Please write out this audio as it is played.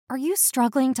Are you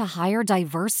struggling to hire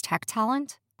diverse tech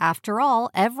talent? After all,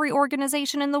 every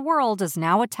organization in the world is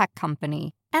now a tech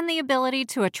company, and the ability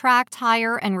to attract,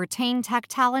 hire, and retain tech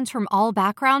talent from all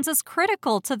backgrounds is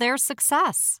critical to their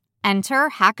success. Enter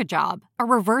HackaJob, a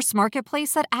reverse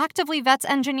marketplace that actively vets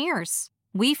engineers.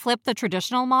 We flip the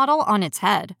traditional model on its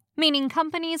head, meaning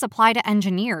companies apply to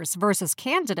engineers versus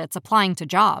candidates applying to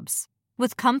jobs,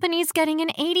 with companies getting an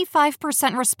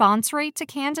 85% response rate to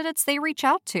candidates they reach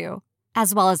out to,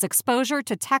 as well as exposure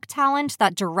to tech talent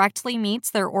that directly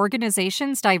meets their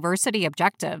organization's diversity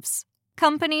objectives.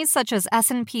 Companies such as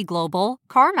S&P Global,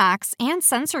 CarMax, and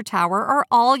Sensor Tower are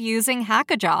all using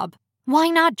HackaJob. Why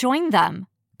not join them?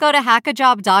 Go to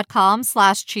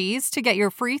hackajob.com/cheese to get your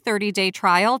free 30-day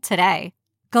trial today.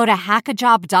 Go to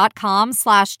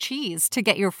hackajob.com/cheese to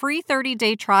get your free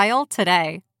 30-day trial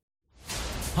today.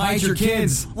 Hide your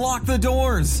kids. Lock the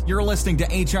doors. You're listening to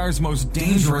HR's most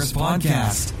dangerous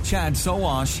podcast. Chad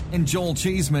Sowash and Joel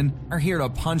Cheeseman are here to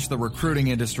punch the recruiting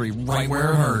industry right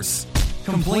where it hurts.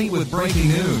 Complete with breaking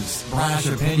news, brash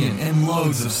opinion, and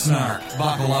loads of snark.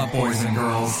 Buckle up, boys and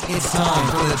girls. It's time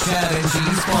for the Chad and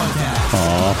Cheese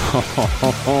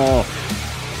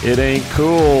podcast. It ain't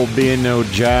cool being no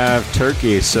jive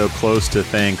turkey so close to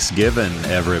Thanksgiving,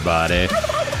 everybody.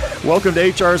 Welcome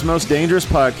to HR's Most Dangerous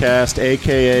Podcast,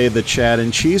 a.k.a. the Chad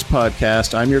and Cheese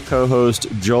Podcast. I'm your co-host,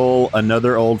 Joel,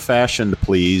 another old-fashioned,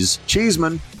 please,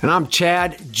 Cheeseman. And I'm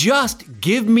Chad. Just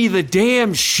give me the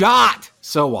damn shot,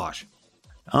 Sowash.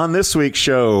 On this week's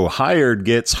show, Hired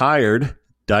gets hired,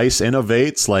 Dice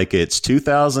innovates like it's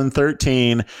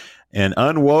 2013, and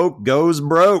Unwoke goes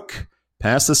broke.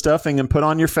 Pass the stuffing and put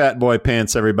on your fat boy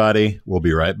pants, everybody. We'll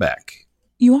be right back.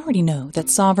 You already know that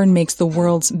Sovren makes the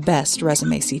world's best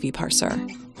resume CV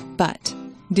parser. But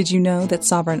did you know that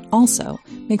Sovren also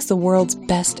makes the world's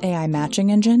best AI matching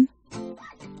engine?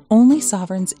 Only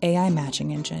Sovren's AI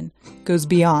matching engine goes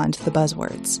beyond the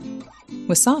buzzwords.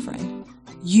 With Sovren,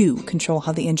 you control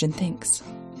how the engine thinks.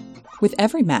 With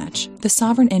every match, the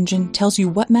Sovren engine tells you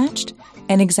what matched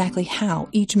and exactly how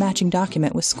each matching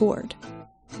document was scored.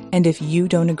 And if you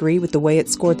don't agree with the way it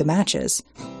scored the matches,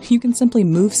 you can simply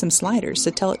move some sliders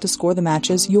to tell it to score the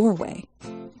matches your way.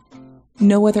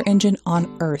 No other engine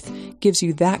on Earth gives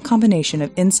you that combination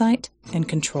of insight and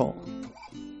control.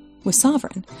 With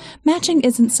Sovren, matching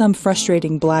isn't some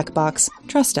frustrating black box,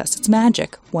 trust us, it's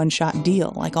magic, one-shot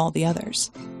deal like all the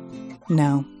others.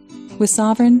 No. With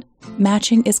Sovren,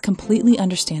 matching is completely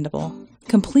understandable,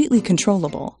 completely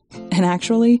controllable, and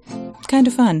actually, kind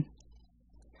of fun.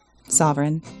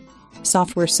 Sovren.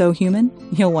 Software so human,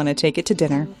 you'll want to take it to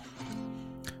dinner.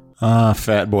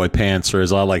 Fat boy pants, or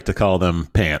as I like to call them,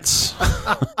 pants.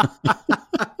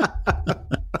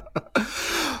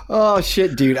 Oh,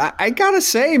 shit, dude. I gotta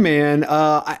say, man,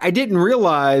 I didn't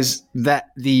realize that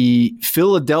the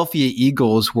Philadelphia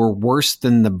Eagles were worse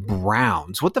than the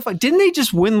Browns. What the fuck? Didn't they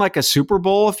just win like a Super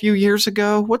Bowl a few years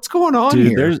ago? What's going on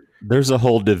here? There's a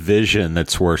whole division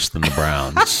that's worse than the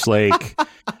Browns. Like...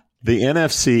 The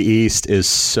NFC East is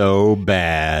so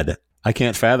bad. I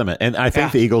can't fathom it. And I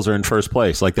think the Eagles are in first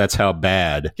place. Like, that's how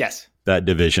bad that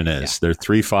division is. Yeah. They're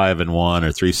 3-5-1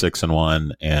 or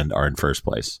 3-6-1 and are in first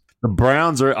place. The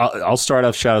Browns are, I'll start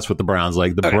off shout outs with the Browns.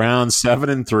 Like, the Browns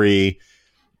 7-3,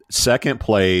 second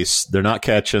place. They're not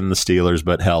catching the Steelers,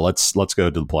 but hell, let's go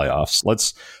to the playoffs.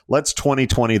 Let's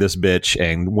 2020 this bitch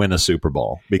and win a Super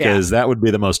Bowl, because that would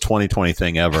be the most 2020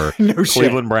 thing ever. No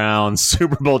Cleveland shit. Browns,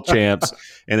 Super Bowl champs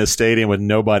in a stadium with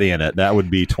nobody in it. That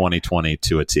would be 2020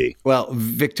 to a T. Well,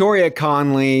 Victoria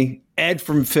Conley, Ed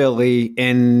from Philly,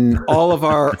 and all of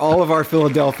our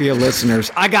Philadelphia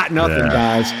listeners. I got nothing,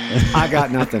 guys. I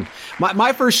got nothing.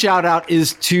 My first shout out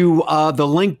is to the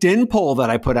LinkedIn poll that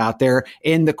I put out there.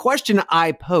 And the question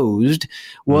I posed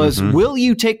was, will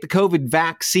you take the COVID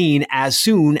vaccine as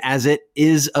soon as it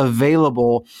is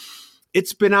available?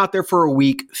 It's been out there for a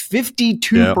week.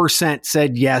 52%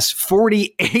 said yes.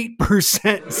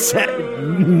 48%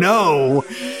 said no.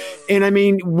 And I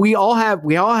mean, we all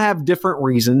have different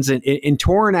reasons. And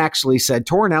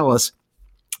Torrin Ellis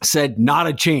said not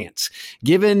a chance.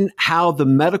 Given how the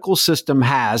medical system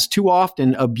has too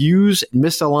often abused,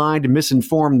 misaligned, and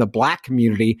misinformed the Black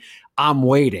community, I'm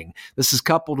waiting. This is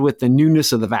coupled with the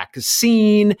newness of the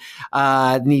vaccine,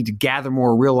 need to gather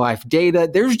more real-life data.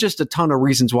 There's just a ton of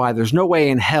reasons why there's no way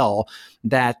in hell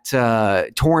that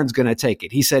Torrin's going to take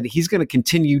it. He said he's going to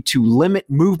continue to limit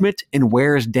movement and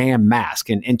wear his damn mask.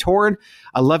 And Torrin,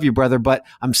 I love you, brother, but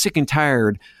I'm sick and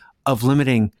tired of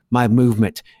limiting my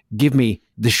movement. Give me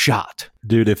the shot.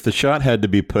 Dude, if the shot had to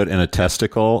be put in a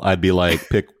testicle, I'd be like,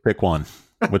 pick one.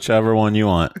 whichever one you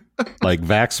want. Like,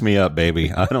 vax me up,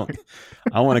 baby. I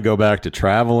want to go back to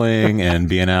traveling and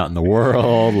being out in the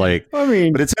world. Like, I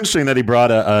mean, but it's interesting that he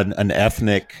brought an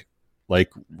ethnic,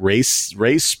 like, race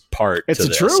part it's to the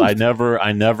this. truth. I never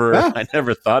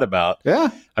thought about. Yeah.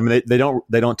 I mean, they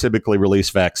don't typically release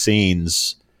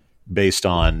vaccines based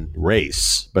on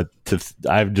race, but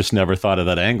I've just never thought of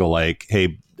that angle. Like,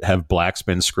 hey, have blacks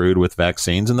been screwed with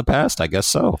vaccines in the past? I guess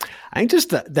so. I think just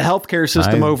the healthcare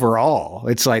system overall.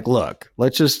 It's like, look,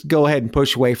 let's just go ahead and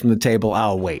push away from the table.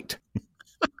 I'll wait.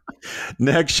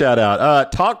 Next shout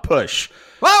out, Talk Push.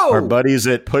 Whoa! Our buddies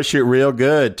at Push It Real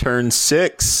Good turned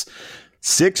 6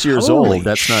 years Holy old.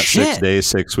 That's not shit. 6 days,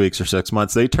 6 weeks, or 6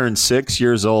 months. They turned 6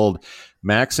 years old.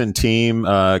 Max and team,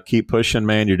 keep pushing,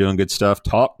 man. You're doing good stuff.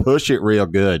 Push It Real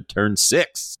Good. Turned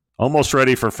 6. Almost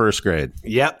ready for first grade.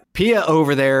 Yep. Pia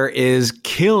over there is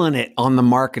killing it on the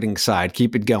marketing side.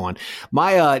 Keep it going.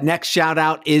 My next shout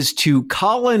out is to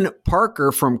Colin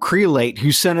Parker from Crelate,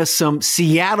 who sent us some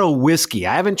Seattle whiskey.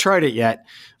 I haven't tried it yet,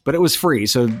 but it was free.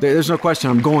 So there's no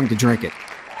question I'm going to drink it.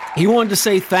 He wanted to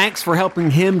say thanks for helping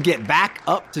him get back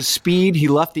up to speed. He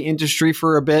left the industry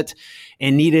for a bit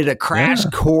and needed a crash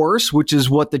course, which is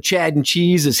what the Chad and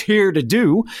Cheese is here to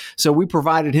do. So we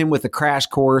provided him with a crash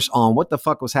course on what the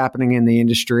fuck was happening in the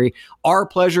industry. Our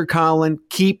pleasure, Colin.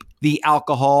 Keep the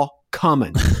alcohol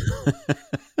coming.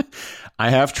 I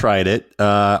have tried it.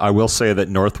 I will say that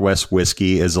Northwest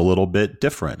whiskey is a little bit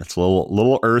different. It's a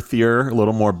little earthier, a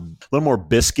little more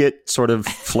biscuit sort of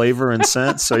flavor and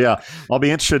scent. So yeah, I'll be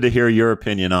interested to hear your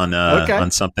opinion on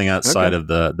something outside of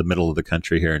the middle of the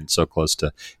country here and so close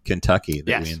to Kentucky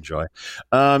that we enjoy.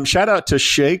 Shout out to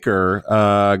Shaker.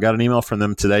 Got an email from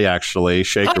them today, actually.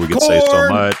 Shaker, we could say so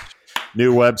much.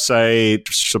 New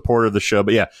website, supporter of the show,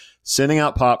 but yeah. Sending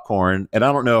out popcorn, and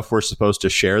I don't know if we're supposed to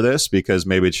share this because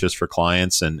maybe it's just for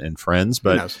clients and friends,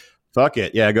 but fuck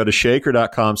it. Yeah, go to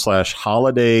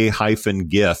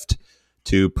shaker.com/holiday-gift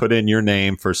to put in your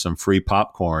name for some free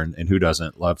popcorn, and who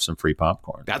doesn't love some free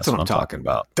popcorn? That's what I'm talking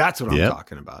about. That's what I'm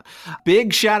talking about.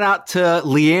 Big shout out to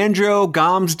Leandro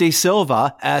Gomes de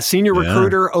Silva, a senior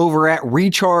recruiter over at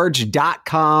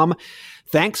recharge.com.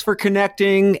 Thanks for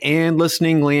connecting and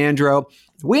listening, Leandro.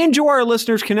 We enjoy our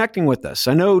listeners connecting with us.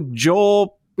 I know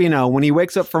Joel, when he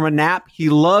wakes up from a nap, he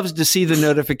loves to see the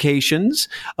notifications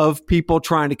of people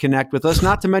trying to connect with us,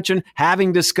 not to mention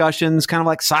having discussions, kind of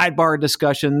like sidebar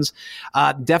discussions.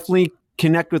 Definitely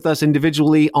connect with us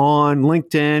individually on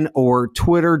LinkedIn or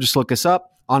Twitter. Just look us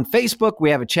up. On Facebook, we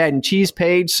have a Chad and Cheese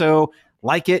page, so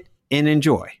like it and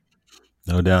enjoy.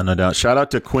 No doubt, no doubt. Shout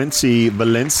out to Quincy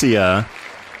Valencia,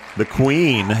 the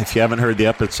Queen. If you haven't heard the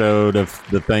episode of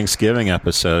the Thanksgiving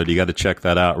episode, you got to check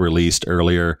that out. Released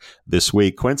earlier this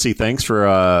week. Quincy, thanks for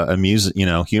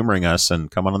humoring us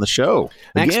and coming on the show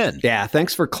again. Yeah,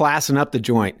 thanks for classing up the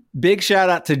joint. Big shout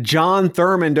out to John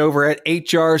Thurmond over at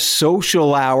HR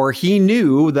Social Hour. He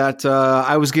knew that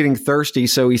I was getting thirsty,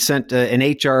 so he sent an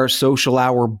HR Social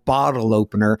Hour bottle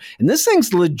opener, and this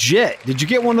thing's legit. Did you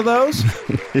get one of those?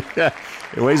 Yeah.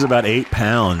 It weighs about 8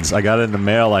 pounds. I got it in the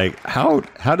mail. Like, how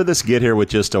did this get here with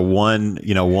just a one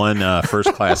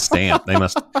first class stamp? They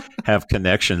must have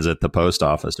connections at the post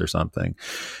office or something.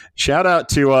 Shout out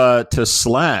to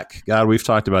Slack. God, we've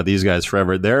talked about these guys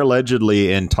forever. They're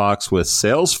allegedly in talks with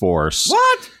Salesforce.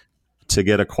 What? To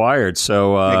get acquired.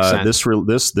 So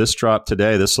this dropped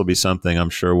today. This will be something I'm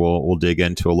sure we'll dig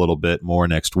into a little bit more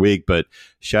next week. But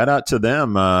shout out to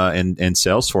them and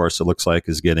Salesforce. It looks like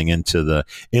is getting into the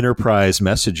enterprise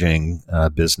messaging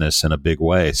business in a big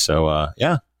way. So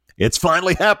it's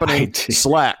finally happening.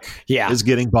 Slack is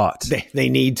getting bought. They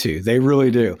need to. They really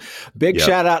do. Big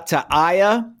shout out to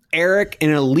Aya, Eric,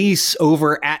 and Elise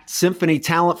over at Symphony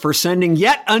Talent for sending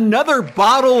yet another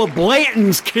bottle of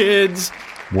Blanton's, kids.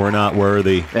 We're not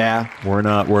worthy. Yeah. We're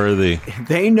not worthy.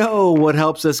 They know what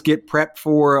helps us get prepped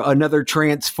for another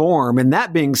Transform. And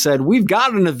that being said, we've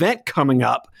got an event coming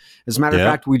up. As a matter of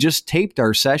fact, we just taped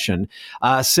our session.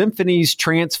 Symphony's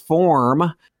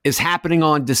Transform is happening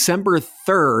on December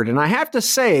 3rd. And I have to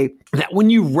say that when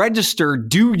you register,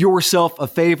 do yourself a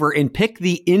favor and pick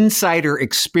the Insider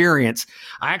Experience.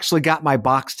 I actually got my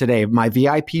box today, my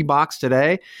VIP box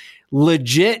today.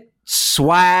 Legit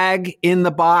swag in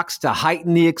the box to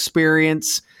heighten the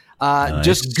experience. Nice.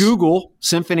 Just Google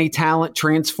Symphony Talent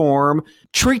Transform,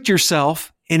 treat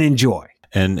yourself and enjoy.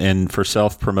 And for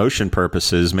self-promotion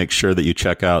purposes, make sure that you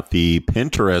check out the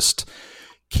Pinterest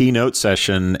keynote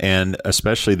session and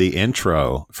especially the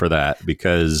intro for that,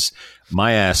 because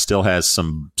my ass still has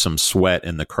some sweat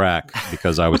in the crack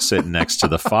because I was sitting next to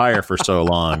the fire for so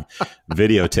long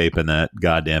videotaping that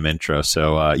goddamn intro.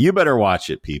 So you better watch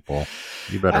it, people.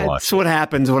 You better watch it. That's what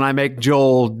happens when I make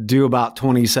Joel do about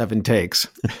 27 takes.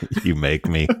 You make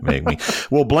me.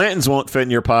 Well, Blanton's won't fit in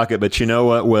your pocket, but you know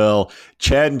what will?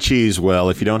 Chad and Cheese will.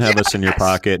 If you don't have us in your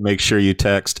pocket, make sure you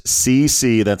text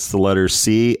CC, that's the letter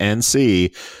C and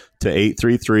C, to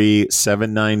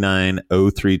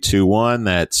 833-799-0321.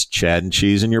 That's Chad and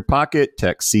Cheese in your pocket.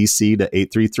 Text CC to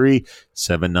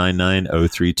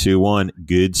 833-799-0321.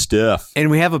 Good stuff. And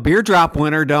we have a beer drop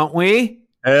winner, don't we?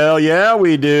 Hell yeah,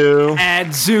 we do.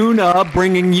 Adzuna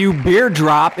bringing you Beer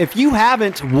Drop. If you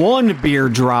haven't won Beer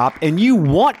Drop and you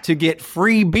want to get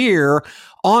free beer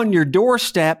on your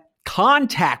doorstep,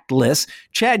 contactless,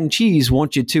 Chad and Cheese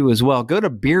want you to as well. Go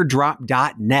to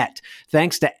beerdrop.net.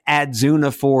 Thanks to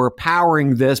Adzuna for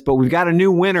powering this, but we've got a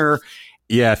new winner.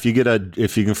 Yeah, if you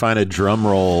can find a drum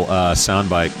roll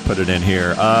soundbite, put it in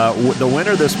here. The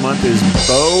winner this month is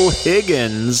Bo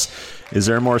Higgins. Is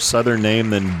there a more southern name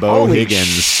than Bo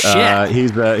Higgins?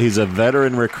 He's a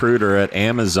veteran recruiter at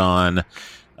Amazon,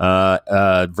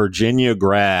 Virginia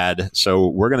grad. So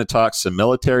we're going to talk some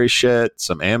military shit.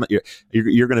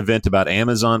 You're going to vent about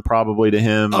Amazon probably to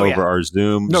him over our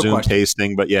Zoom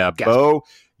tasting. But yeah, Bo,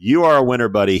 you are a winner,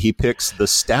 buddy. He picks the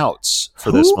stouts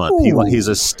for this month. He's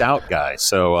a stout guy.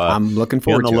 So I'm looking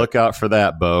forward to it. Be on the lookout for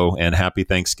that, Bo, and happy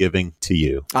Thanksgiving to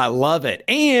you. I love it.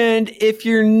 And if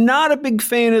you're not a big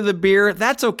fan of the beer,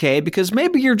 that's okay, because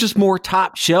maybe you're just more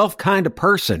top shelf kind of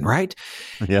person, right?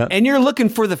 Yeah. And you're looking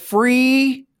for the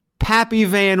free Pappy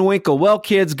Van Winkle. Well,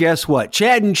 kids, guess what?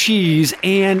 Chad and Cheese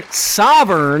and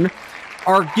Sovren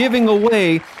are giving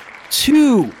away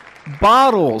 2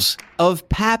 bottles of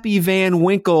Pappy Van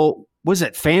Winkle. Was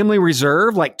it Family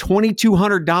Reserve? Like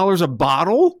 $2,200 a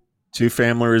bottle? 2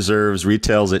 Family Reserves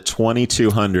retails at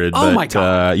 $2,200. Oh my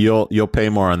God! You'll pay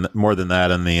more than that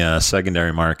in the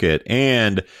secondary market,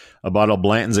 and a bottle of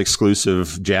Blanton's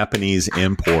exclusive Japanese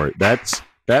import. That's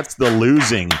the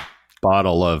losing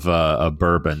bottle of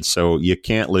bourbon, so you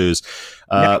can't lose.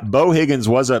 Bo Higgins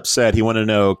was upset. He wanted to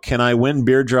know, can I win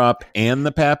Beer Drop and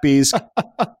the Pappies?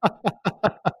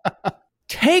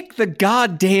 Take the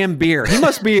goddamn beer. He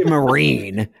must be a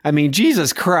Marine. I mean,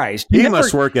 Jesus Christ. He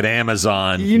must work at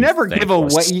Amazon. You never give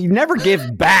away. You never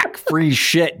give back free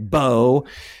shit, Bo.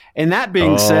 And that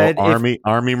being said, Army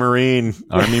Marine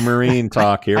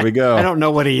talk. Here we go. I don't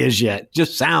know what he is yet.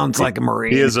 Just sounds like a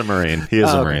Marine. He is a Marine.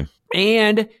 A Marine.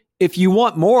 And if you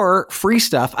want more free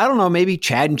stuff, I don't know, maybe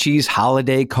Chad and Cheese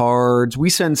holiday cards. We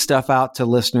send stuff out to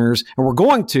listeners, and we're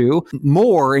going to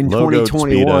more in Logoed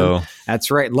 2021. Speedo.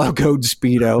 That's right, logoed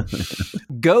Speedo.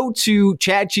 Go to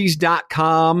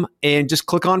chadcheese.com and just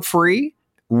click on free.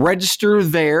 Register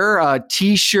there,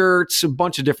 T-shirts, a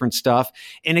bunch of different stuff.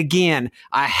 And again,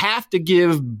 I have to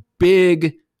give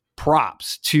big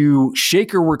props to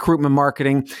Shaker Recruitment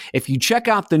Marketing. If you check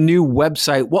out the new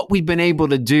website, what we've been able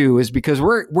to do is, because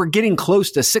we're getting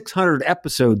close to 600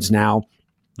 episodes now,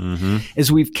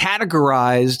 is we've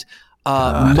categorized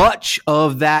much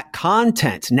of that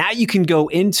content. Now you can go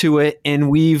into it, and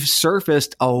we've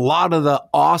surfaced a lot of the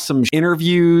awesome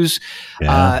interviews,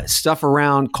 stuff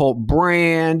around cult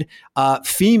brand,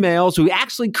 females. We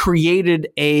actually created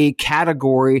a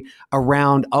category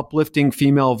around uplifting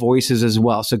female voices as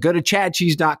well. So go to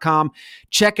chadcheese.com,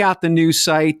 check out the new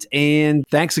site, and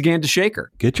thanks again to Shaker.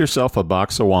 Get yourself a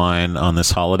box of wine on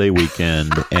this holiday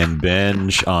weekend and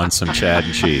binge on some Chad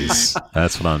and Cheese.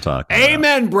 That's what I'm talking about.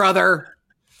 Amen, brother.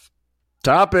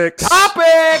 Topics.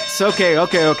 Okay.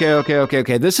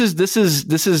 This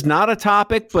is not a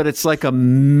topic, but it's like a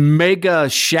mega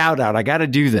shout out. I got to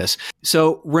do this.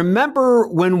 So remember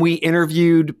when we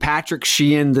interviewed Patrick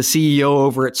Sheehan, the CEO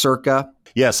over at Circa?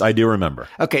 Yes, I do remember.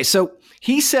 Okay. So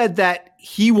he said that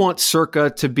he wants Circa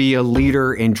to be a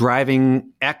leader in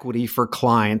driving equity for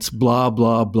clients, blah,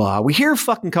 blah, blah. We hear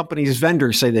fucking companies,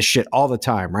 vendors say this shit all the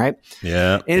time, right?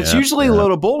 Yeah. And it's usually a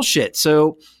load of bullshit.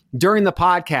 So during the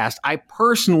podcast, I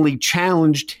personally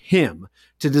challenged him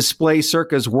to display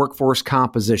Circa's workforce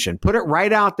composition. Put it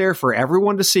right out there for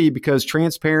everyone to see, because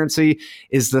transparency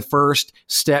is the first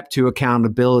step to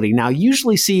accountability. Now,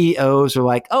 usually CEOs are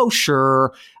like, oh,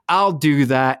 sure, I'll do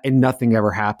that, and nothing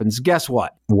ever happens. Guess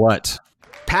what? What?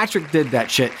 Patrick did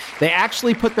that shit. They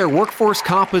actually put their workforce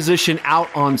composition out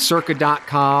on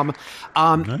circa.com.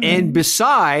 And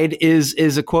beside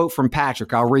is a quote from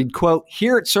Patrick. I'll read, quote,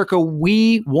 "Here at Circa,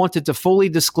 we wanted to fully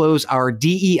disclose our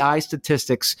DEI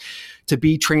statistics to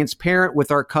be transparent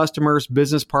with our customers,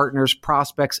 business partners,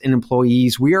 prospects, and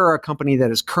employees. We are a company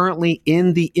that is currently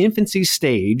in the infancy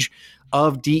stage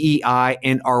of DEI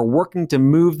and are working to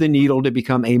move the needle to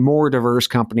become a more diverse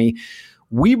company.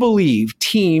 We believe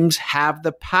teams have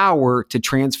the power to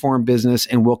transform business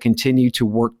and will continue to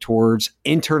work towards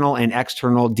internal and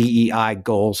external DEI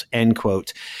goals," end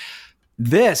quote.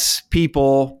 This,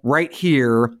 people, right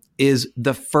here is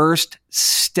the first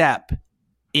step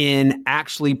in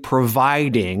actually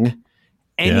providing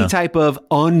any type of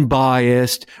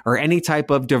unbiased or any type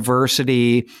of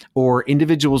diversity or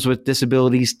individuals with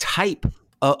disabilities type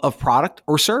of product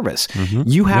or service.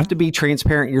 You have to be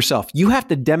transparent yourself. You have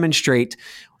to demonstrate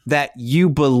that you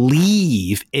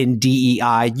believe in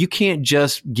DEI. You can't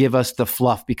just give us the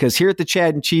fluff, because here at the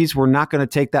Chad and Cheese, we're not going to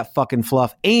take that fucking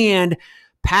fluff. And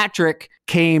Patrick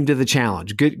came to the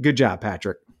challenge. Good job,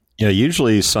 Patrick. Yeah,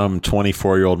 usually some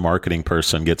 24-year-old marketing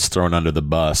person gets thrown under the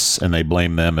bus, and they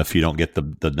blame them if you don't get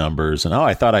the numbers. And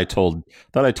I thought I told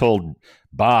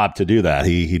Bob to do that.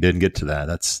 He didn't get to that.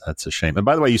 That's a shame. And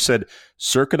by the way, you said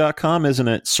Circa.com, isn't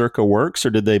it Circa Works, or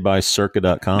did they buy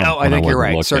Circa.com? No, I think you're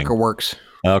right. Circa Works.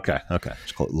 Okay.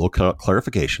 Just a little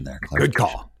clarification there. Good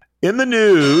call. In the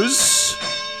news,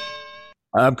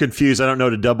 I'm confused. I don't know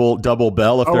to double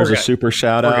bell if there's a super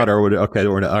shout out or would. Okay,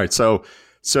 all right. So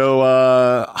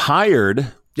Hired,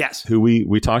 yes, who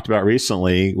we talked about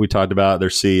recently. We talked about their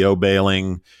CEO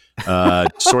bailing,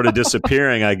 sort of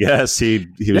disappearing. I guess he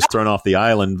was thrown off the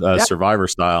island, Survivor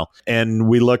style. And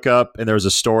we look up, and there's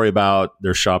a story about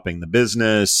they're shopping the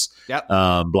business.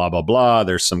 Blah blah blah.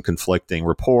 There's some conflicting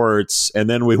reports, and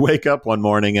then we wake up one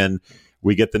morning and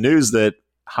we get the news that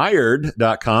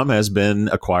Hired.com has been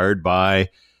acquired by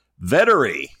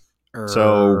Vettery.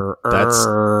 So that's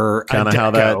kind of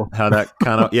how that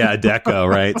kind of Adecco,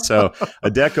 right? So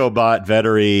Adecco bought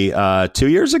Vettery 2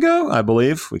 years ago, I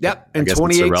believe. In I guess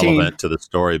 2018. It's irrelevant to the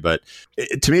story, but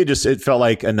to me, it felt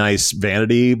like a nice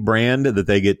vanity brand that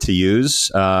they get to use,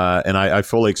 and I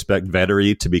fully expect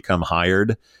Vettery to become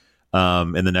Hired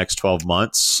in the next 12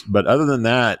 months. But other than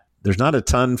that, there's not a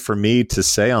ton for me to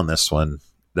say on this one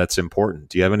that's important.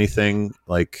 Do you have anything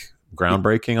like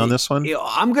groundbreaking on this one?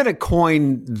 I'm going to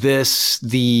coin this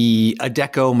the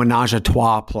Adecco Ménage à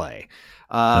trois play.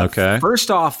 Okay. First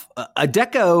off,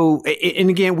 Adecco, and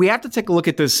again, we have to take a look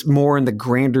at this more in the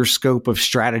grander scope of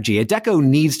strategy. Adecco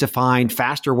needs to find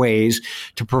faster ways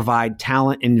to provide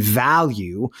talent and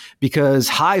value, because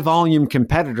high volume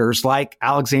competitors like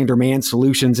Alexander Mann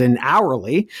Solutions and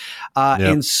Hourly,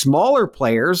 and smaller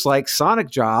players like Sonic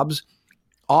Jobs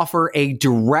offer a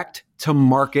direct to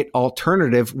market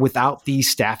alternative without the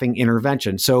staffing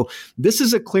intervention. So this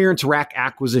is a clearance rack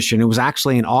acquisition. It was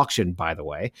actually an auction, by the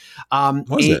way. Was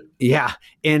it? Yeah.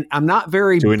 And I'm not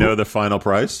very... Do we know the final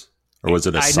price? Or was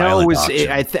it a silent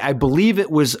auction? I believe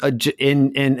it was,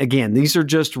 and again, these are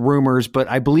just rumors, but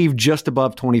I believe just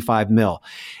above 25 mil.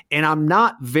 And I'm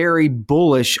not very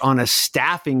bullish on a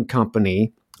staffing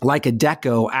company like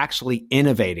Adecco actually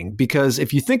innovating, because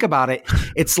if you think about it,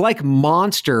 it's like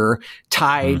Monster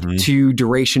tied to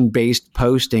duration-based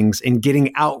postings and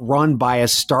getting outrun by a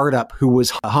startup who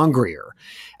was hungrier.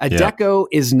 Adecco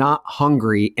is not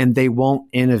hungry, and they won't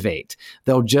innovate.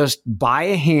 They'll just buy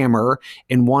a hammer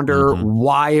and wonder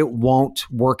why it won't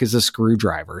work as a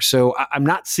screwdriver. So I'm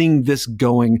not seeing this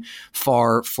going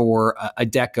far for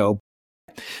Adecco.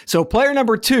 So player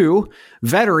number 2,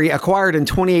 Vettery, acquired in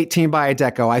 2018 by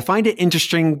Adecco. I find it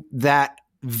interesting that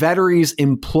Vettery's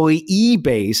employee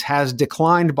base has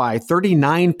declined by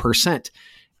 39%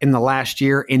 in the last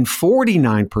year and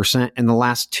 49% in the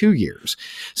last 2 years.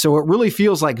 So it really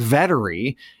feels like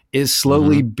Vettery is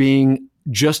slowly being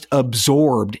just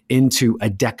absorbed into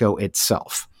Adecco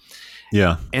itself.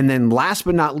 Yeah. And then last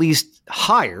but not least,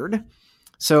 Hired.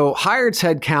 So Hired's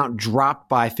headcount dropped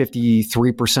by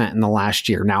 53% in the last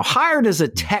year. Now, Hired is a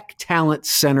tech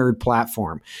talent-centered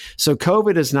platform, so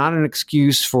COVID is not an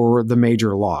excuse for the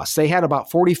major loss. They had about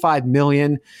 $45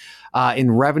 million in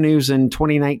revenues in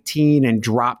 2019 and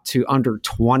dropped to under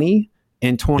 20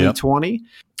 in 2020. Yep.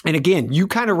 And again, you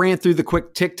kind of ran through the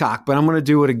quick TikTok, but I'm going to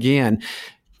do it again.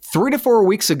 3 to 4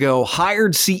 weeks ago,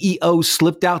 Hired CEO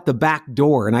slipped out the back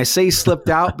door. And I say slipped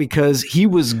out because he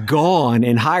was gone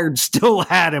and Hired still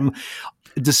had him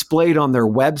displayed on their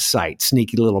website.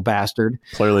 Sneaky little bastard.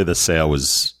 Clearly the sale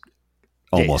was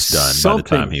almost done by the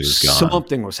time he was gone.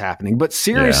 Something was happening. But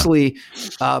seriously,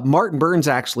 Martin Burns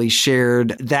actually shared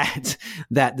that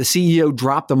the CEO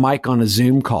dropped the mic on a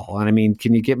Zoom call. And I mean,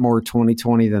 can you get more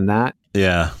 2020 than that?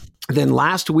 Yeah. Then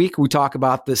last week, we talk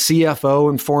about the CFO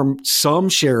informed some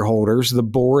shareholders the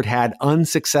board had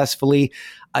unsuccessfully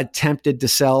attempted to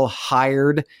sell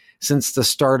Hired since the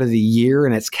start of the year,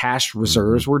 and its cash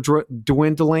reserves were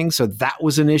dwindling. So that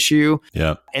was an issue.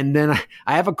 Yeah. And then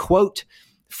I have a quote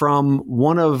from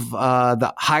one of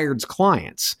the Hired's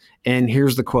clients. And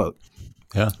here's the quote.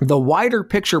 Yeah. The wider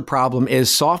picture problem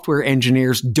is software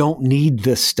engineers don't need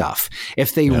this stuff.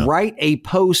 If they write a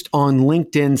post on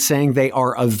LinkedIn saying they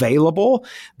are available,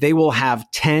 they will have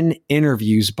 10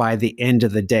 interviews by the end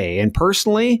of the day. And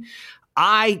personally,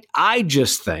 I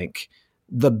just think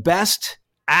the best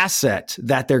asset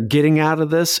that they're getting out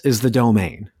of this is the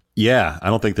domain. Yeah, I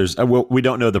don't think there's, we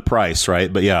don't know the price,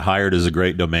 right? But yeah, Hired is a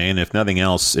great domain. If nothing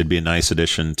else, it'd be a nice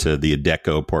addition to the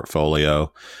Adecco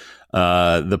portfolio.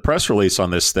 The press release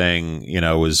on this thing,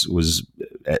 was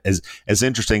as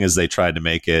interesting as they tried to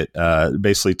make it.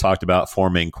 Basically talked about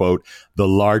forming, quote, the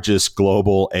largest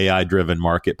global AI-driven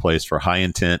marketplace for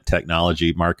high-intent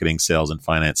technology, marketing, sales, and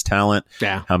finance talent.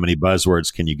 Yeah. How many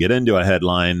buzzwords can you get into a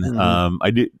headline?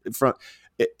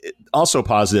 Also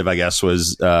positive, I guess,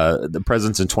 was the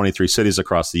presence in 23 cities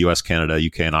across the U.S., Canada,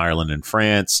 UK, and Ireland, and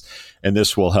France, and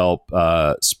this will help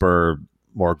spur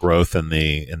more growth in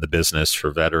the business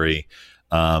for Vettery.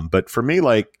 But for me,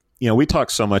 we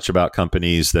talk so much about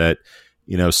companies that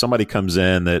somebody comes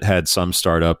in that had some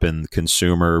startup in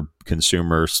consumer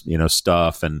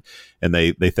stuff, and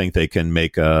they think they can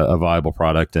make a viable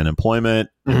product in employment,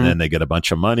 and then they get a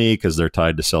bunch of money because they're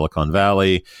tied to Silicon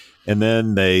Valley. And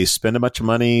then they spend a bunch of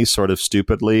money sort of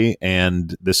stupidly.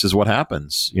 And this is what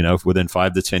happens. Within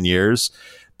 5 to 10 years,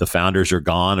 the founders are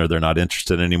gone or they're not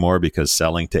interested anymore because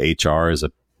selling to HR is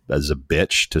a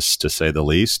bitch, to say the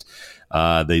least.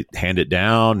 They hand it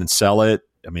down and sell it.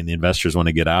 I mean, the investors want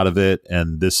to get out of it.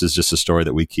 And this is just a story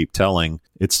that we keep telling.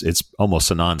 It's almost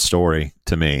a non-story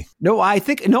to me. I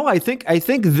think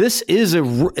this is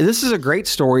a great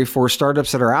story for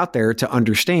startups that are out there to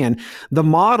understand. The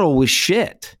model was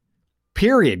shit.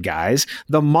 Period, guys.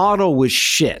 The model was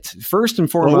shit. First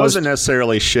and foremost, it wasn't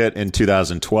necessarily shit in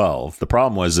 2012. The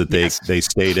problem was that they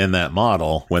stayed in that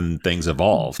model when things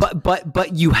evolved.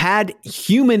 But you had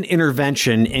human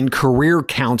intervention in career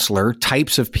counselor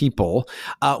types of people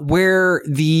where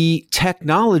the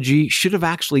technology should have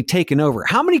actually taken over.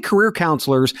 How many career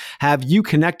counselors have you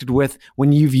connected with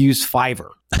when you've used Fiverr?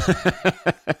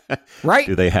 Right?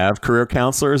 Do they have career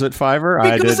counselors at Fiverr?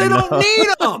 Because they don't need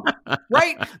them,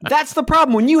 right? That's the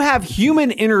problem. When you have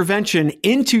human intervention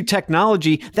into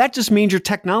technology, that just means your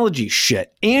technology is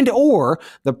shit, and or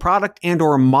the product and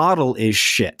or model is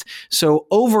shit. So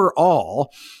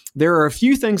overall, there are a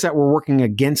few things that were working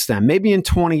against them. Maybe in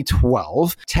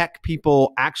 2012, tech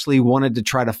people actually wanted to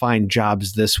try to find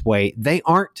jobs this way. They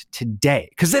aren't today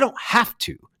because they don't have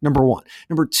to, number one.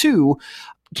 Number two,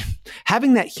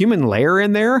 having that human layer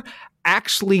in there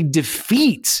actually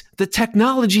defeats the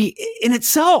technology in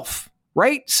itself,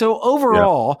 right? So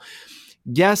overall,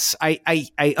 yes,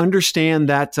 I understand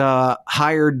that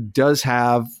Hired does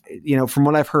have, from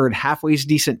what I've heard, halfway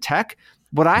decent tech.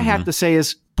 What I have to say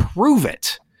is prove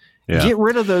it. Yeah. Get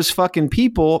rid of those fucking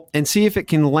people and see if it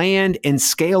can land and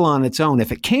scale on its own.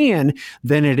 If it can,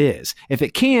 then it is. If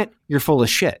it can't, you're full of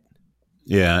shit.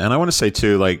 Yeah, and I want to say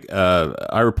too,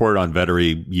 I reported on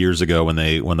Vettery years ago when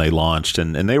they launched,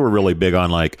 and they were really big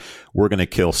on we're going to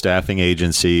kill staffing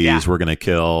agencies, we're going to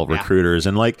kill recruiters,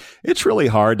 and it's really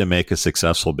hard to make a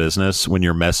successful business when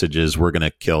your message is we're going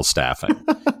to kill staffing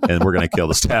and we're going to kill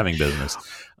the staffing business.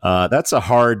 That's a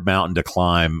hard mountain to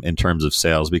climb in terms of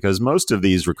sales because most of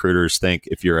these recruiters think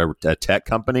if you're a tech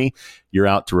company, you're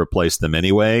out to replace them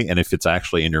anyway. And if it's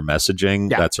actually in your messaging,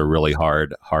 that's a really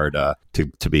hard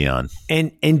to be on.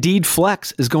 And Indeed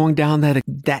Flex is going down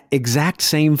that exact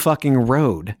same fucking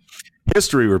road.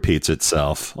 History repeats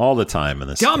itself all the time in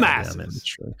this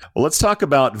industry. Well, let's talk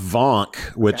about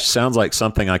VONQ, which sounds like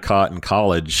something I caught in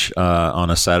college on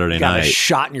a Saturday night. Got a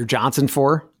shot in your Johnson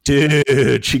for?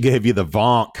 Dude, she gave you the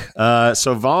VONQ.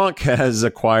 So VONQ has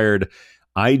acquired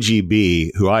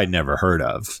IGB, who I'd never heard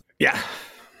of. Yeah.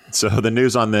 So the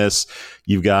news on this,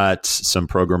 you've got some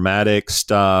programmatic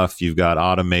stuff, you've got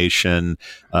automation.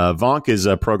 VONQ is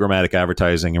a programmatic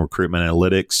advertising and recruitment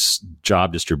analytics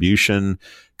job distribution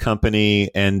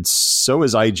company, and so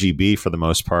is IGB for the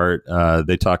most part.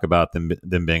 They talk about them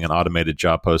being an automated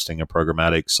job posting and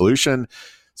programmatic solution.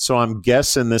 So I'm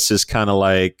guessing this is kind of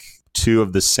like two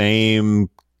of the same,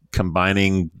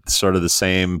 combining sort of the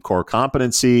same core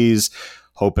competencies.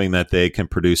 hoping that they can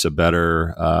produce a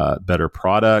better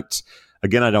product.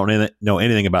 Again, I don't know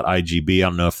anything about IGB. I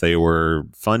don't know if they were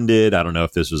funded. I don't know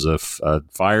if this was a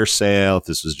fire sale, if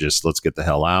this was just let's get the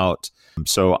hell out.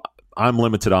 So I'm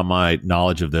limited on my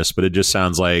knowledge of this, but it just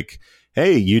sounds like,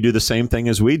 hey, you do the same thing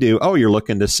as we do. Oh, you're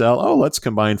looking to sell. Oh, let's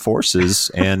combine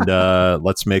forces and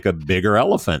let's make a bigger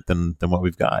elephant than what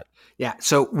we've got. Yeah.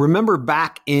 So remember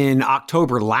back in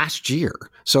October last year,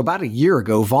 so about a year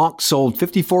ago, VONQ sold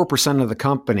 54% of the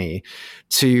company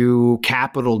to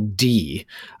Capital D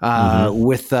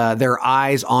with their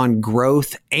eyes on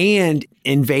growth and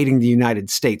invading the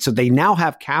United States. So they now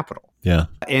have capital. Yeah.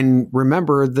 And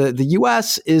remember, the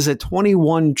U.S. is at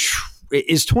 $21 trillion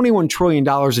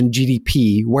in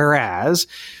GDP, whereas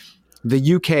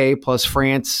the UK plus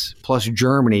France plus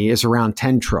Germany is around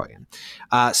 10 trillion.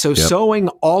 Sewing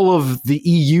all of the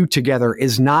EU together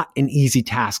is not an easy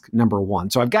task, number one.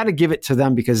 So I've got to give it to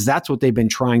them because that's what they've been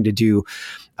trying to do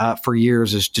for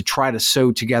years, is to try to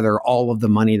sew together all of the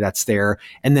money that's there.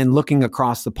 And then looking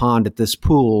across the pond at this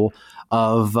pool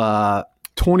of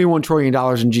 $21 trillion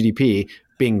in GDP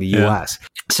being the US.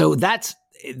 So that's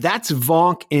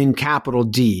VONQ in capital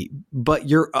D, but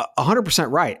you're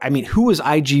 100% right. I mean, who is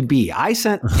IGB? I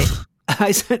sent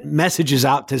messages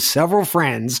out to several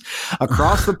friends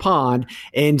across the pond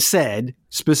and said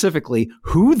specifically,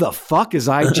 who the fuck is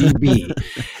IGB?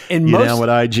 And you know what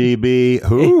IGB?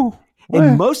 Who?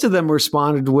 And most of them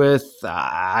responded with,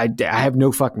 I have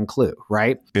no fucking clue,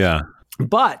 right? Yeah.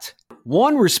 But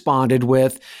one responded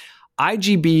with,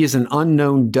 IGB is an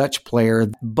unknown Dutch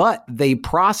player, but they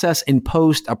process and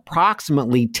post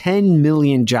approximately 10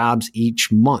 million jobs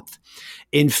each month.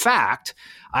 In fact,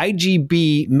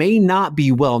 IGB may not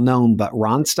be well known, but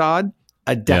Randstad,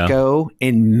 Adecco,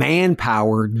 and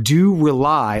Manpower do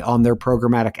rely on their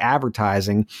programmatic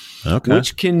advertising,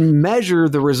 which can measure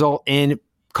the result in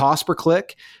cost per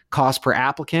click, cost per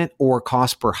applicant, or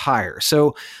cost per hire.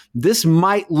 So this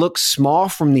might look small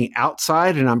from the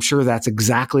outside, and I'm sure that's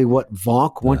exactly what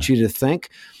VONQ wants you to think.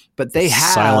 But they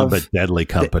have silent but deadly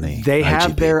company. They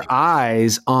have their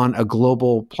eyes on a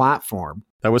global platform.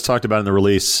 That was talked about in the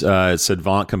release. It said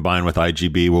VONQ combined with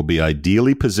IGB will be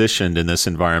ideally positioned in this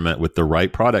environment with the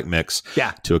right product mix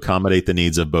to accommodate the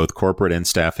needs of both corporate and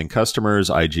staffing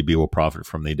customers. IGB will profit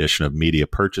from the addition of media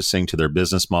purchasing to their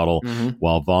business model,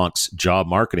 while VONQ's job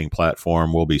marketing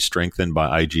platform will be strengthened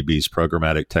by IGB's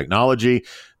programmatic technology.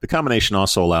 The combination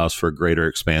also allows for greater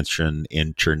expansion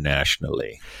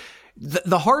internationally.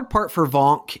 The hard part for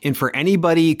VONQ and for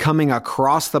anybody coming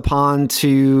across the pond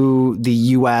to the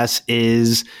U.S.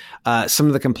 is some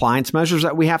of the compliance measures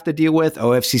that we have to deal with,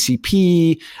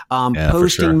 OFCCP,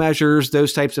 posting measures,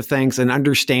 those types of things, and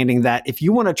understanding that if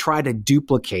you want to try to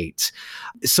duplicate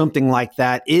something like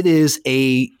that, it is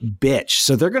a bitch.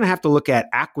 So they're going to have to look at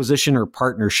acquisition or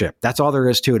partnership. That's all there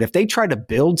is to it. If they try to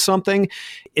build something,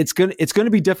 it's going to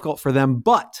be difficult for them,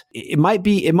 but it might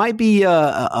be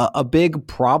a big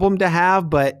problem to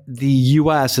have, but the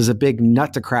U.S. is a big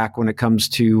nut to crack when it comes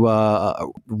to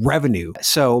revenue.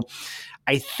 So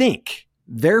I think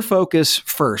their focus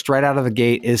first, right out of the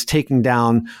gate, is taking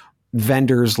down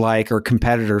vendors or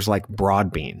competitors like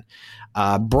Broadbean.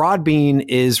 Broadbean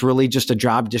is really just a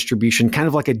job distribution, kind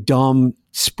of like a dumb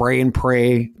spray and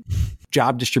pray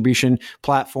job distribution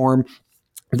platform.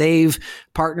 They've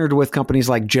partnered with companies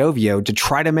like Jovvite to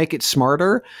try to make it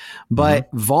smarter,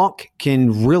 but VONQ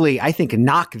can really, I think,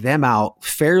 knock them out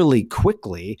fairly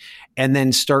quickly and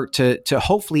then start to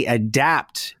hopefully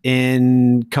adapt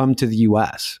and come to the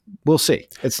U.S. We'll see.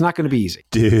 It's not going to be easy.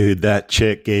 Dude, that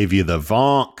chick gave you the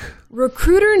VONQ.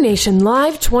 Recruiter Nation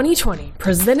Live 2020,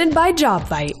 presented by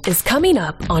Jobvite, is coming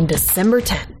up on December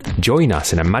 10th. Join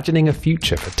us in imagining a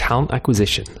future for talent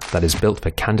acquisition that is built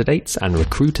for candidates and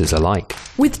recruiters alike.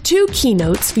 With 2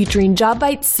 keynotes featuring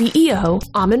Jobvite's CEO,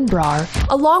 Amin Brar,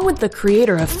 along with the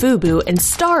creator of FUBU and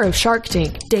star of Shark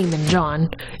Tank, Damon John,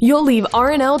 you'll leave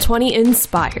RNL 20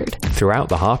 inspired. Throughout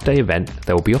the half-day event,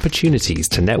 there will be opportunities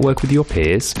to network with your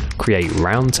peers, create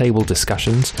roundtable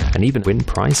discussions, and even win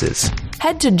prizes.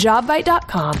 Head to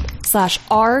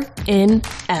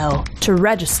jobvite.com/RNL to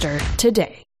register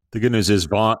today. The good news is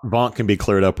VONQ can be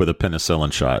cleared up with a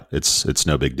penicillin shot. It's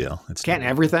no big deal. Can't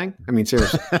everything? I mean,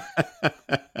 seriously.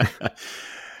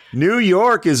 New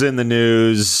York is in the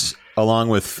news along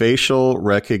with facial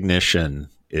recognition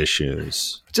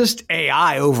issues. Just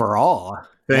AI overall.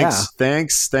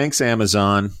 Thanks,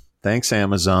 Amazon. Thanks,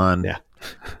 Amazon. Yeah.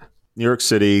 New York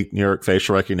City, New York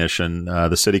facial recognition.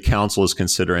 The city council is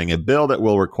considering a bill that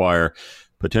will require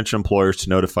potential employers to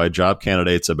notify job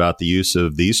candidates about the use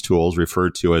of these tools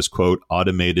referred to as, quote,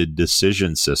 automated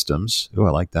decision systems. Oh,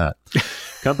 I like that.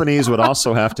 Companies would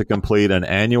also have to complete an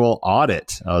annual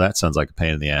audit. Oh, that sounds like a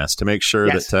pain in the ass, to make sure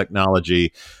that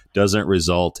technology doesn't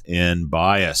result in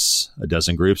bias. A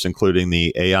dozen groups, including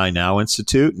the AI Now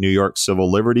Institute, New York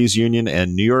Civil Liberties Union,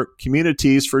 and New York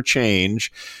Communities for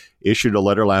Change, issued a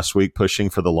letter last week pushing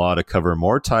for the law to cover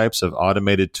more types of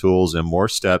automated tools and more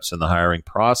steps in the hiring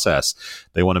process.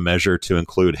 They want a measure to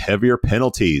include heavier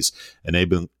penalties,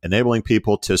 enabling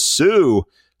people to sue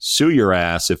your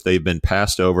ass if they've been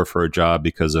passed over for a job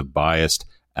because of biased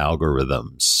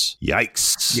algorithms.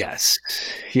 Yikes. Yes.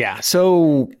 Yeah.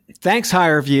 So thanks,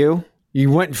 HireVue.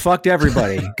 You went and fucked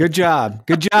everybody. Good job.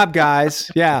 Good job,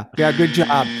 guys. Yeah. Good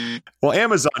job. Well,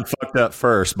 Amazon fucked up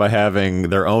first by having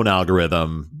their own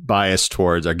algorithm biased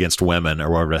towards against women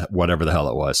or whatever the hell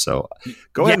it was. So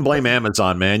go ahead and blame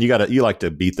Amazon, man. You like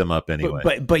to beat them up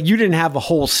anyway. But you didn't have a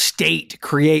whole state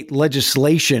create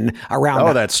legislation around.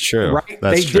 Oh, that's true. Right?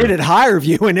 That's they true. did at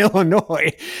HireVue in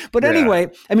Illinois. But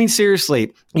anyway, I mean,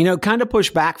 seriously, kind of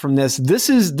push back from this. This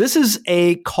is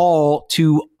a call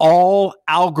to all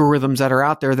algorithms that are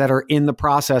out there that are in the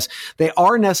process. They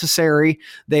are necessary.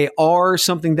 They are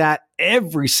something that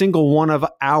every single one of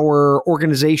our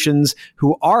organizations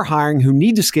who are hiring, who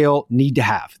need to scale, need to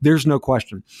have. There's no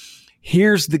question.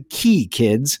 Here's the key,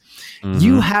 kids.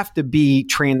 You have to be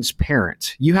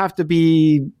transparent. You have to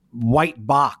be white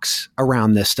box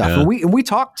around this stuff. Yeah. And we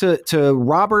talked to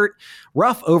Robert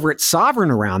Ruff over at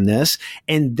Sovren around this,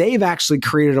 and they've actually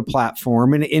created a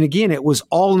platform. And again, it was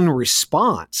all in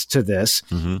response to this.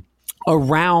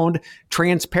 Around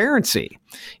transparency,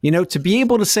 to be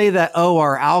able to say that,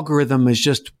 our algorithm is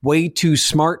just way too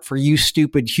smart for you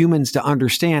stupid humans to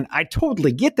understand. I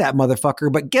totally get that,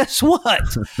 motherfucker. But guess what?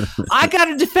 I got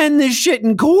to defend this shit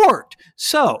in court.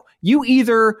 So you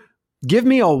either give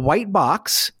me a white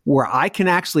box where I can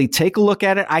actually take a look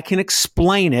at it. I can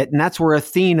explain it. And that's where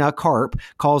Athena Karp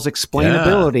calls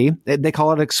explainability. Yeah. They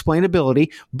call it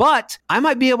explainability. But I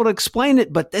might be able to explain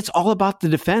it, but it's all about the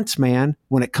defense, man.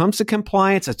 When it comes to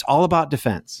compliance, it's all about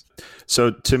defense.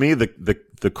 So to me,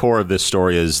 the core of this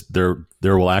story is there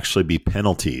will actually be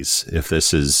penalties if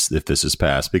this is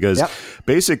passed, because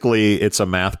basically it's a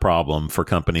math problem for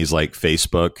companies like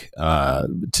Facebook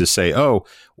to say,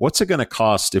 what's it going to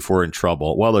cost if we're in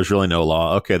trouble? Well, there's really no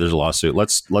law. Okay, there's a lawsuit.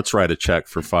 Let's write a check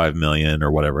for $5 million or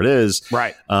whatever it is,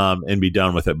 right? And be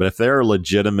done with it. But if there are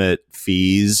legitimate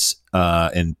fees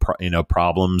and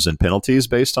problems and penalties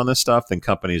based on this stuff, then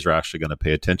companies are actually going to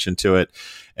pay attention to it.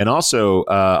 And also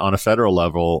on a federal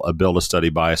level, a bill to study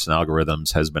bias in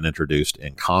algorithms has been introduced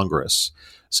in Congress.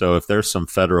 So if there's some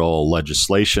federal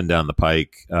legislation down the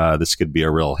pike, this could be a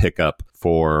real hiccup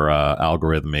for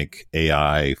algorithmic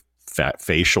AI,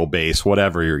 facial base,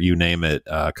 whatever you name it,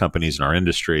 companies in our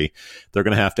industry. They're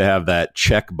going to have that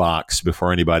checkbox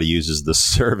before anybody uses the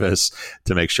service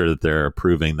to make sure that they're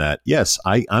proving that, yes,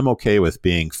 I'm okay with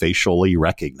being facially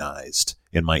recognized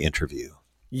in my interview.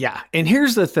 Yeah. And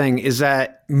here's the thing is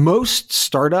that most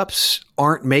startups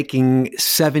aren't making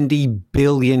 $70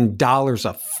 billion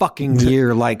a fucking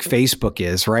year like Facebook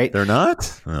is, right? They're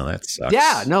not? Well, that sucks.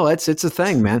 Yeah, no, it's a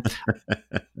thing, man.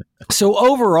 So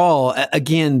overall,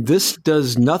 again, this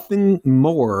does nothing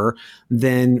more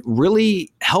than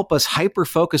really help us hyper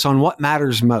focus on what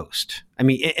matters most. I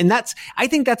mean, and I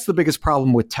think that's the biggest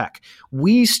problem with tech.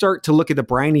 We start to look at the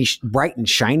bright and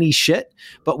shiny shit,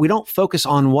 but we don't focus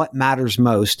on what matters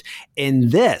most.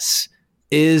 And this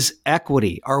is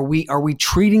equity. Are we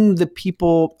treating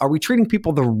people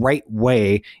the right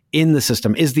way in the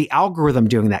system? Is the algorithm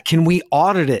doing that? Can we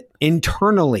audit it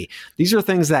internally? These are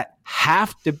things that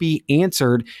have to be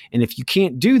answered. And if you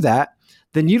can't do that,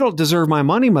 then you don't deserve my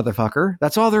money, motherfucker.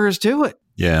 That's all there is to it.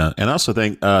 Yeah. And I also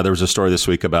think there was a story this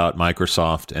week about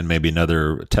Microsoft and maybe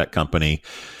another tech company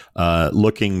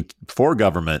looking for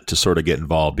government to sort of get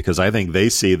involved, because I think they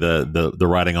see the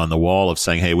writing on the wall of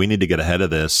saying, hey, we need to get ahead of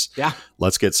this. Yeah.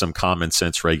 Let's get some common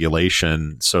sense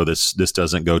regulation so this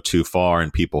doesn't go too far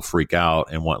and people freak out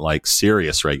and want like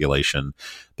serious regulation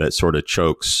that sort of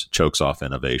chokes off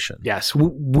innovation. Yes.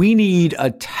 We need a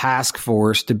task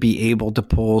force to be able to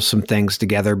pull some things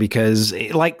together, because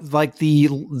like the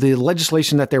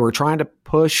legislation that they were trying to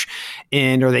push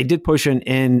or they did push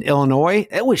in Illinois,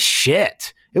 it was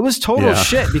shit. It was total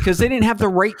shit because they didn't have the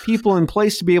right people in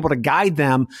place to be able to guide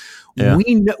them. Yeah.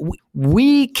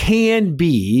 We can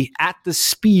be at the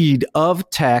speed of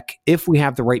tech if we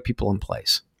have the right people in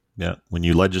place. Yeah. When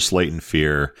you legislate in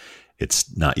fear,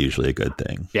 it's not usually a good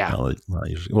thing. Yeah. Not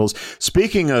usually. Well,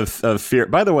 speaking of fear,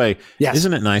 by the way,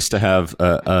 isn't it nice to have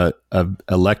a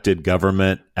elected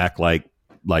government act like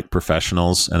like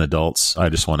professionals and adults. I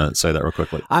just want to say that real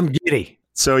quickly. I'm giddy.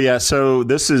 So yeah, so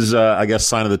this is, I guess,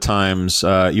 sign of the times.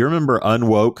 You remember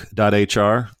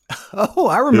Unwoke.hr? Oh,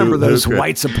 I remember those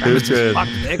white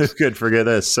supremacists. Who could forget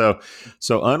this? So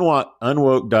Unwoke.hr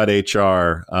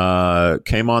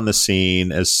came on the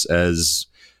scene as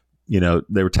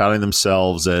they were touting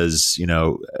themselves as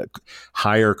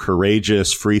hire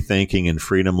courageous, free thinking, and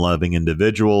freedom loving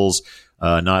individuals,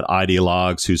 not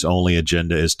ideologues whose only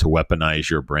agenda is to weaponize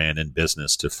your brand and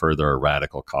business to further a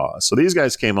radical cause. So these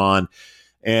guys came on.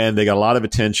 And they got a lot of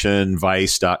attention.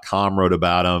 Vice.com wrote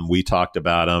about them. We talked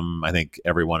about them. I think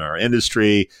everyone in our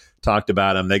industry talked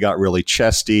about them. They got really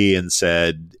chesty and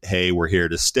said, hey, we're here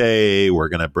to stay. We're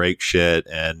going to break shit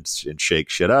and shake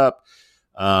shit up.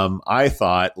 I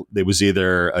thought it was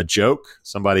either a joke,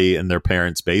 somebody in their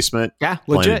parents' basement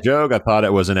playing a joke. I thought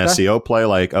it was an SEO play,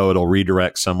 like, it'll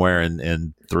redirect somewhere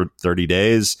in 30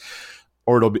 days.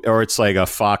 Or it's like a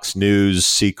Fox News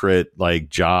secret, like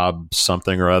job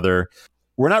something or other.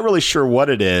 We're not really sure what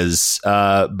it is,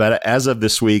 but as of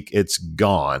this week, it's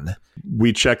gone.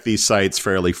 We check these sites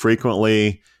fairly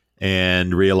frequently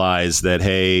and realize that,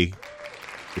 hey,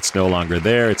 it's no longer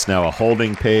there. It's now a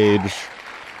holding page.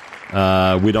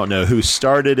 We don't know who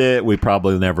started it. We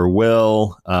probably never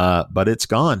will, but it's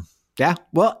gone. Yeah.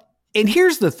 Well, and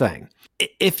here's the thing.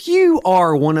 If you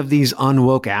are one of these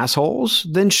unwoke assholes,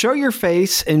 then show your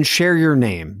face and share your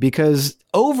name, because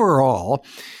overall,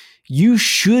 you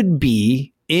should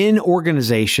be in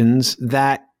organizations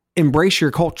that embrace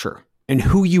your culture and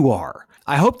who you are.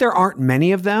 I hope there aren't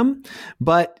many of them,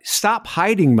 but stop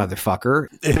hiding, motherfucker.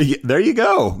 There you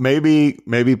go. Maybe.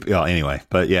 Well, anyway,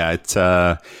 but yeah, it's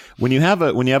when you have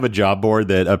a job board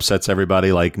that upsets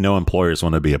everybody, like, no employers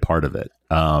want to be a part of it.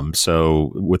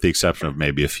 So with the exception of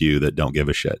maybe a few that don't give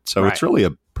a shit. So It's really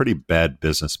a pretty bad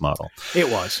business model. It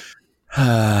was.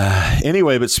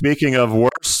 Anyway, but speaking of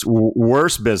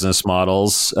worse business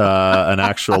models, an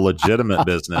actual legitimate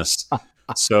business.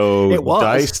 So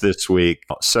Dice this week.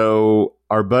 So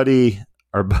our buddy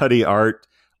Art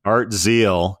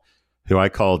Zeal, who I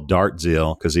call Dart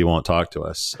Zeal because he won't talk to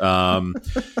us.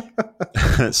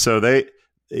 So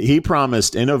he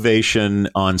promised innovation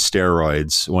on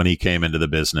steroids when he came into the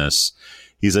business.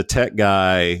 He's a tech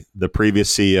guy. The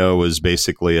previous CEO was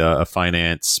basically a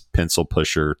finance pencil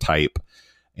pusher type.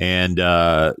 And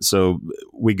so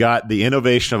we got the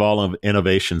innovation of all of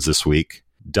innovations this week.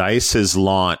 Dice has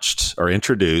launched or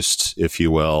introduced, if you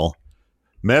will,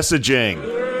 messaging.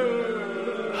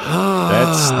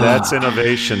 That's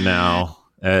innovation now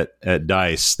at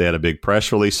Dice. They had a big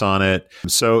press release on it.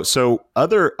 So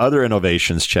other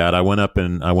innovations, Chad. I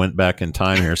went back in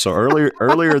time here. So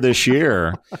earlier this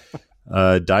year,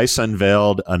 Dice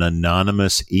unveiled an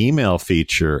anonymous email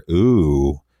feature.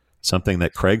 Ooh, something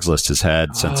that Craigslist has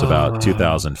had since about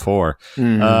 2004,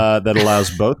 that allows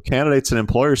both candidates and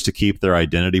employers to keep their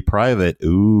identity private.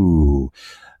 Ooh,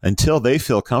 until they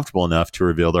feel comfortable enough to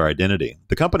reveal their identity.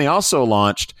 The company also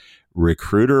launched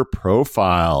Recruiter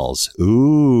Profiles,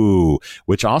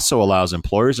 which also allows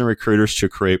employers and recruiters to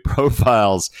create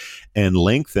profiles and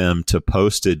link them to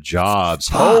posted jobs.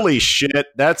 Holy shit,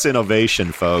 that's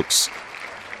innovation, folks.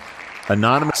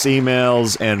 Anonymous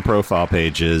emails and profile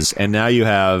pages, and now you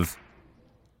have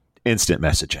instant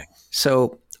messaging.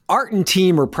 So Art and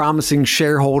team are promising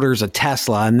shareholders a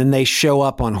Tesla, and then they show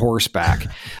up on horseback.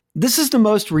 This is the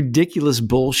most ridiculous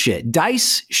bullshit.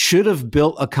 Dice should have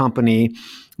built a company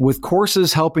with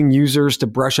courses helping users to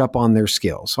brush up on their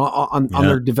skills, on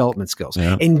their development skills,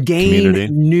 and gain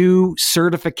new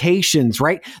certifications,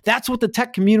 right? That's what the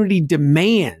tech community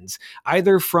demands,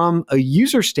 either from a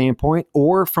user standpoint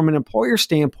or from an employer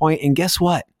standpoint. And guess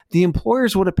what? The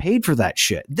employers would have paid for that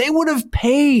shit. They would have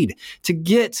paid to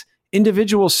get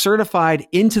individuals certified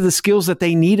into the skills that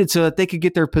they needed so that they could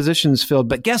get their positions filled.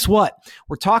 But guess what?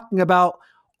 We're talking about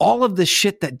all of the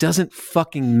shit that doesn't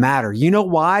fucking matter. You know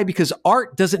why? Because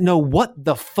Art doesn't know what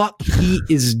the fuck he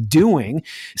is doing.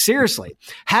 Seriously,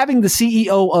 having the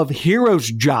CEO of Heroes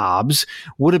Jobs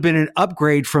would have been an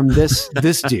upgrade from this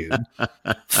dude.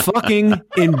 Fucking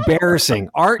embarrassing.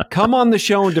 Art, come on the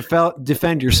show and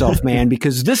defend yourself, man,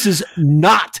 because this is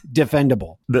not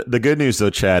defendable. The good news, though,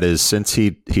 Chad, is since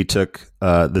he took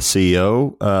the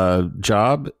CEO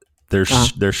job,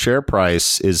 their share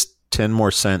price is 10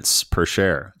 more cents per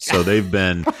share. So they've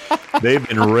been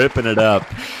ripping it up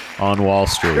on Wall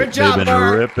Street. Good job,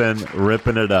 they've been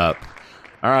ripping it up.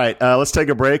 All right, let's take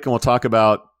a break and we'll talk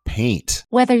about Paint.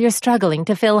 Whether you're struggling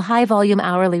to fill high-volume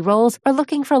hourly roles or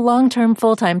looking for long-term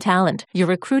full-time talent, your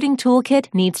recruiting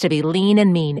toolkit needs to be lean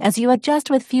and mean as you adjust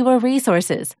with fewer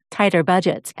resources. tighter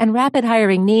budgets, and rapid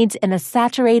hiring needs in a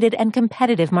saturated and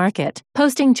competitive market.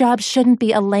 Posting jobs shouldn't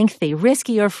be a lengthy,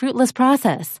 risky, or fruitless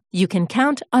process. You can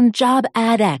count on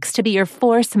JobAdx to be your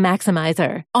force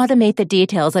maximizer. Automate the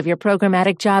details of your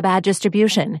programmatic job ad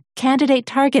distribution, candidate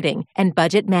targeting, and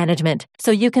budget management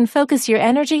so you can focus your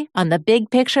energy on the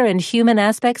big picture and human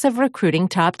aspects of recruiting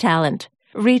top talent.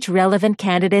 Reach relevant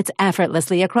candidates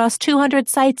effortlessly across 200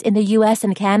 sites in the US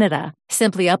and Canada.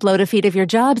 Simply upload a feed of your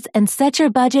jobs and set your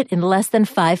budget in less than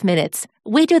 5 minutes.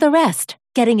 We do the rest.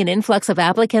 Getting an influx of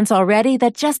applicants already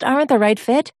that just aren't the right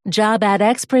fit?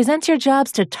 JobAdx presents your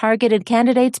jobs to targeted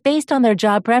candidates based on their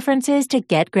job preferences to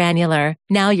get granular.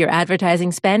 Now your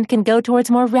advertising spend can go towards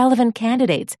more relevant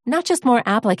candidates, not just more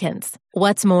applicants.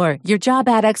 What's more, your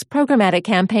JobAdx programmatic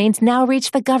campaigns now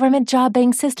reach the government job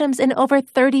bank systems in over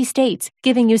 30 states,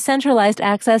 giving you centralized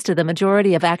access to the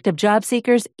majority of active job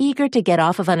seekers eager to get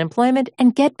off of unemployment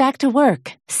and get back to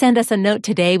work. Send us a note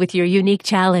today with your unique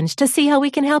challenge to see how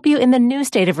we can help you in the new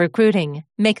state of recruiting.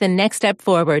 Make the next step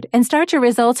forward and start your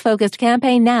results-focused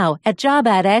campaign now at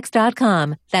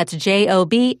JobAdx.com. That's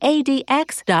JOBADX.com.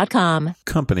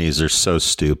 Companies are so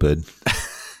stupid.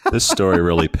 This story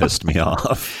really pissed me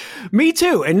off. Me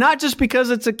too, and not just because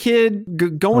it's a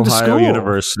kid going to school. Ohio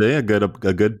University, a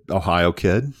good Ohio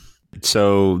kid.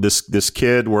 So this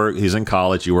kid he's in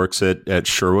college. He works at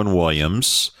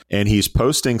Sherwin-Williams, and he's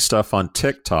posting stuff on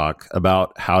TikTok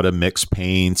about how to mix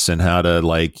paints and how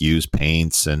to use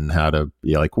paints and how to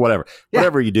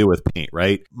whatever you do with paint.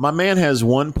 Right? My man has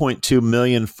 1.2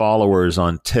 million followers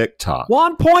on TikTok.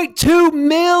 1.2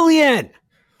 million.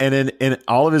 And in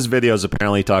all of his videos,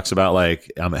 apparently he talks about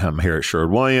I'm here at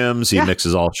Sherwin-Williams. He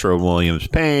mixes all Sherwin-Williams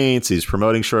paints. He's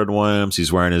promoting Sherwin-Williams.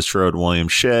 He's wearing his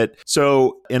Sherwin-Williams shit.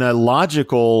 So in a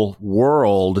logical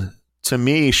world, to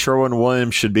me,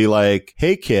 Sherwin-Williams should be like,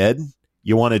 hey, kid,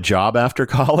 you want a job after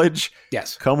college?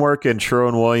 Yes. Come work in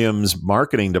Sherwin-Williams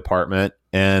marketing department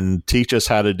and teach us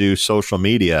how to do social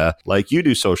media like you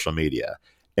do social media.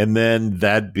 And then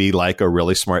that'd be like a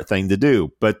really smart thing to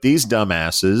do. But these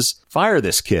dumbasses fire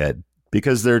this kid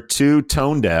because they're too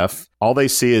tone deaf. All they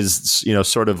see is,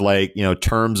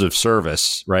 terms of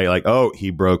service, right? Like, oh,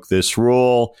 he broke this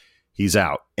rule. He's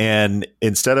out. And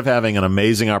instead of having an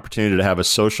amazing opportunity to have a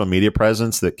social media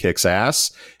presence that kicks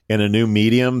ass in a new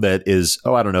medium that is,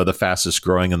 the fastest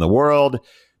growing in the world,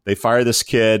 they fire this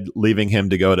kid, leaving him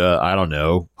to go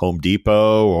to, Home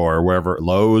Depot or wherever,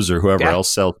 Lowe's or whoever else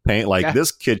sells paint.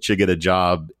 This kid should get a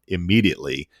job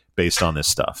immediately based on this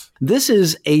stuff. This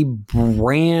is a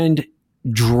brand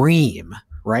dream,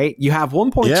 right? You have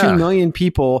 1.2 million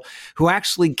people who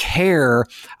actually care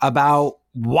about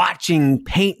watching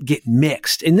paint get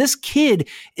mixed, and this kid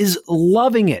is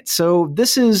loving it. So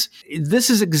this is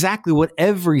exactly what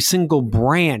every single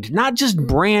brand, not just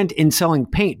brand in selling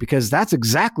paint, because that's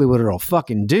exactly what it'll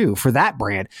fucking do for that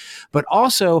brand, but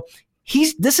also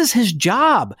this is his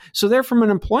job. So there, from an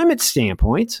employment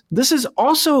standpoint, this is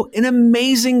also an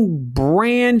amazing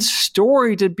brand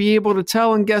story to be able to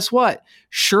tell. And guess what?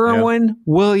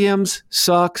 Sherwin-Williams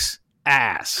sucks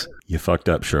ass. You fucked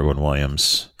up,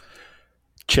 Sherwin-Williams.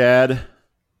 Chad,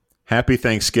 happy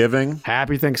Thanksgiving.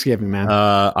 Happy Thanksgiving, man.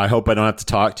 I hope I don't have to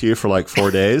talk to you for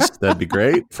 4 days. That'd be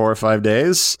great. 4 or 5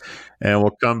 days. And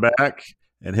we'll come back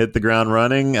and hit the ground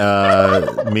running.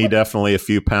 Me definitely a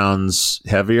few pounds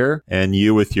heavier, and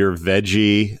you with your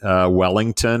veggie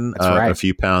Wellington a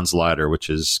few pounds lighter, which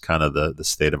is kind of the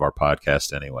state of our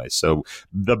podcast anyway. So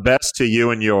the best to you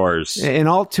and yours. And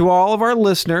to all of our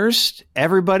listeners,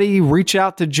 everybody reach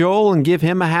out to Joel and give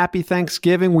him a happy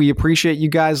Thanksgiving. We appreciate you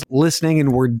guys listening,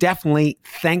 and we're definitely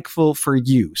thankful for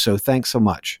you. So thanks so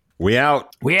much. We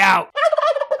out. We out.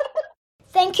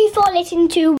 Thank you for listening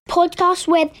to Podcast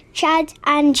with Chad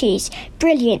and Cheese.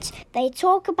 Brilliant. They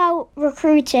talk about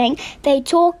recruiting, they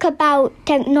talk about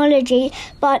technology,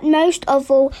 but most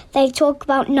of all, they talk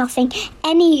about nothing.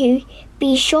 Anywho,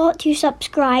 be sure to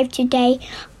subscribe today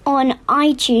on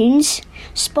iTunes,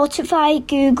 Spotify,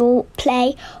 Google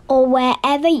Play, or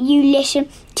wherever you listen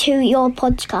to your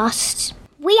podcasts.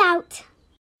 We out.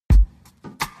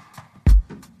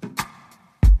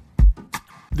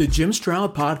 The Jim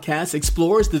Stroud Podcast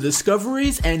explores the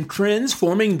discoveries and trends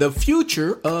forming the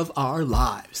future of our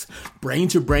lives.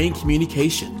 Brain-to-brain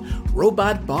communication,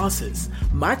 robot bosses,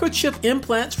 microchip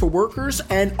implants for workers,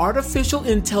 and artificial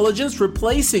intelligence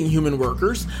replacing human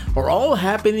workers are all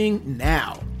happening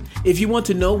now. If you want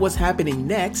to know what's happening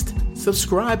next,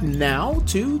 subscribe now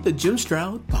to the Jim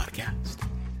Stroud Podcast.